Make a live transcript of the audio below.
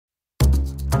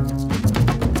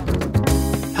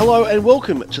Hello and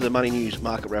welcome to the Money News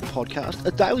Market Wrap podcast,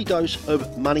 a daily dose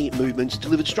of money movements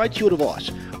delivered straight to your device,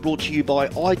 brought to you by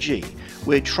IG,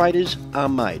 where traders are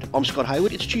made. I'm Scott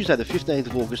Hayward. It's Tuesday the 15th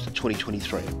of August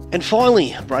 2023. And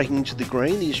finally, breaking into the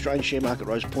green, the Australian share market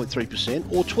rose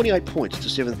 0.3% or 28 points to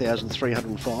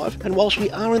 7,305. And whilst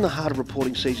we are in the heart of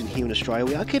reporting season here in Australia,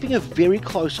 we are keeping a very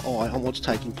close eye on what's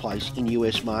taking place in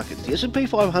US markets. The S&P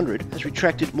 500 has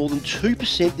retracted more than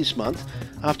 2% this month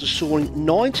after soaring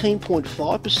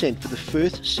 19.5% for the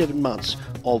first 7 months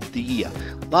of the year.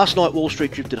 Last night, Wall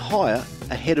Street drifted higher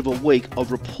ahead of a week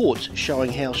of reports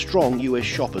showing how strong US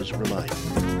shoppers remain.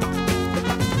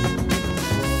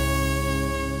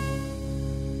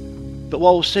 But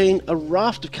while we're seeing a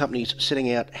raft of companies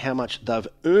setting out how much they've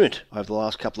earned over the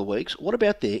last couple of weeks, what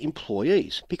about their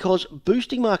employees? Because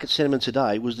boosting market sentiment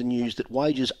today was the news that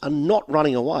wages are not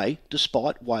running away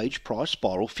despite wage price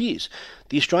spiral fears.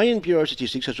 The Australian Bureau of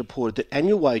Statistics has reported that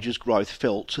annual wages growth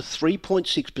fell to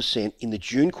 3.6% in the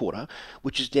June quarter,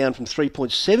 which is down from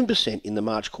 3.7% in the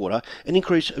March quarter, an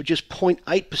increase of just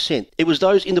 0.8%. It was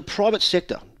those in the private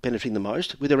sector benefiting the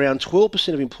most, with around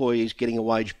 12% of employees getting a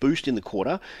wage boost in the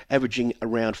quarter, averaging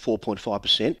around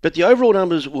 4.5%. But the overall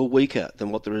numbers were weaker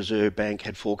than what the Reserve Bank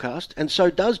had forecast, and so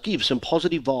does give some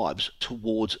positive vibes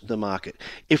towards the market.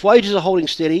 If wages are holding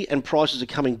steady and prices are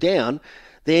coming down,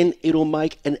 then it'll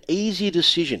make an easier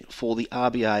decision for the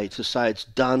RBA to say it's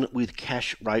done with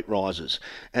cash rate rises,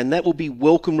 and that will be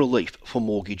welcome relief for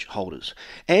mortgage holders.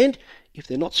 And if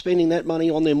they're not spending that money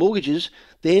on their mortgages,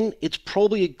 then it's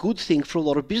probably a good thing for a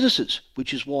lot of businesses,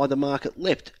 which is why the market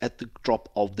leapt at the drop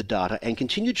of the data and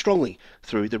continued strongly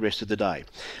through the rest of the day.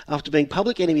 After being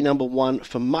public enemy number one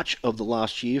for much of the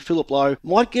last year, Philip Lowe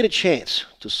might get a chance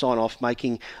to sign off,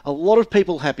 making a lot of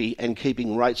people happy and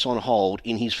keeping rates on hold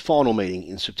in his final meeting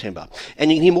in September.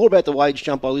 And you can hear more about the wage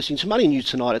jump by listening to Money News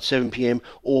tonight at 7 p.m.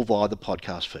 or via the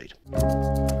podcast feed.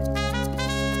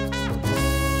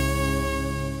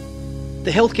 The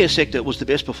healthcare sector was the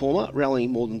best performer, rallying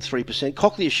more than 3%.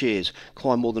 Cochlear shares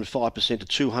climbed more than 5%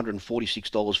 to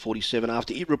 $246.47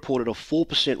 after it reported a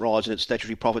 4% rise in its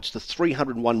statutory profits to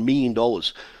 $301 million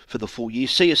for the full year.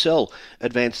 CSL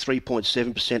advanced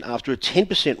 3.7% after a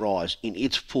 10% rise in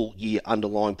its full year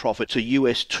underlying profit to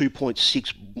US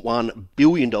 $2.61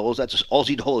 billion. That's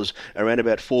Aussie dollars, around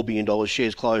about $4 billion.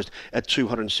 Shares closed at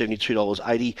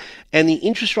 $272.80. And the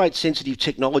interest rate sensitive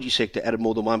technology sector added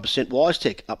more than 1%.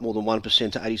 WiseTech up more than 1%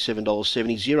 to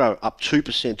 $87.70. Xero up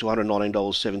 2% to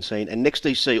 $119.17. And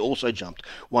NextDC also jumped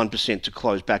 1% to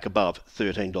close back above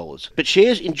 $13. But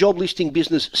shares in job listing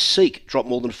business Seek dropped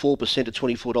more than 4% to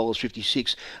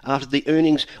 $24.56 after the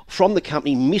earnings from the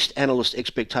company missed analyst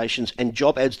expectations and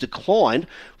job ads declined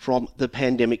from the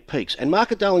pandemic peaks. And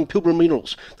market darling Pilbara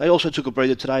Minerals, they also took a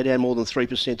breather today, down more than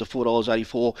 3% to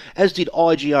 $4.84, as did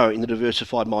IGO in the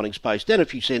diversified mining space, down a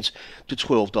few cents to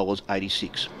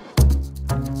 $12.86.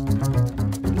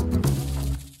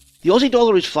 The Aussie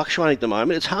dollar is fluctuating at the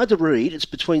moment. It's hard to read. It's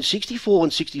between 64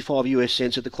 and 65 US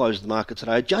cents at the close of the market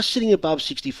today, just sitting above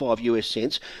 65 US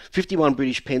cents, 51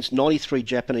 British pence, 93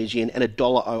 Japanese yen, and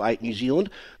 $1.08 New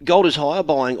Zealand. Gold is higher,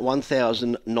 buying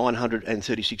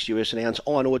 1,936 US an ounce.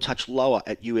 Iron ore touched lower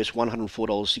at US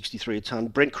 $104.63 a tonne.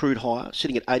 Brent crude higher,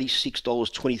 sitting at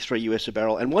 $86.23 US a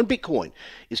barrel. And one Bitcoin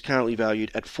is currently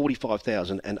valued at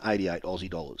 45,088 Aussie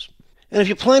dollars. And if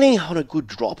you're planning on a good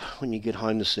drop when you get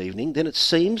home this evening, then it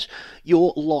seems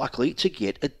you're likely to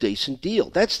get a decent deal.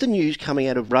 That's the news coming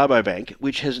out of Rabobank,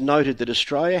 which has noted that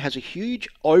Australia has a huge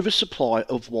oversupply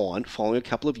of wine following a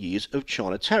couple of years of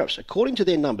China tariffs. According to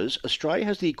their numbers, Australia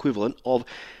has the equivalent of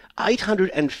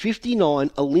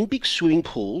 859 Olympic swimming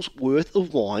pools worth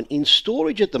of wine in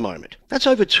storage at the moment. That's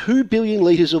over 2 billion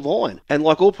litres of wine. And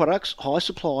like all products, high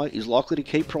supply is likely to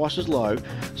keep prices low,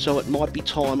 so it might be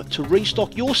time to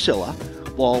restock your cellar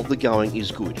while the going is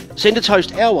good. Send a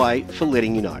toast our way for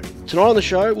letting you know. Tonight on the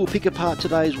show, we'll pick apart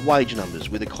today's wage numbers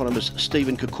with economist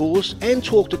Stephen Koukoulas and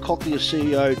talk to Cochlear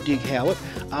CEO Dig Howitt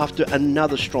after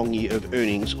another strong year of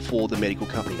earnings for the medical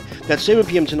company. That's 7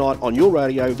 p.m. tonight on your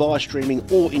radio, via streaming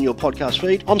or in your podcast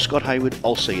feed. I'm Scott Hayward.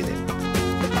 I'll see you then.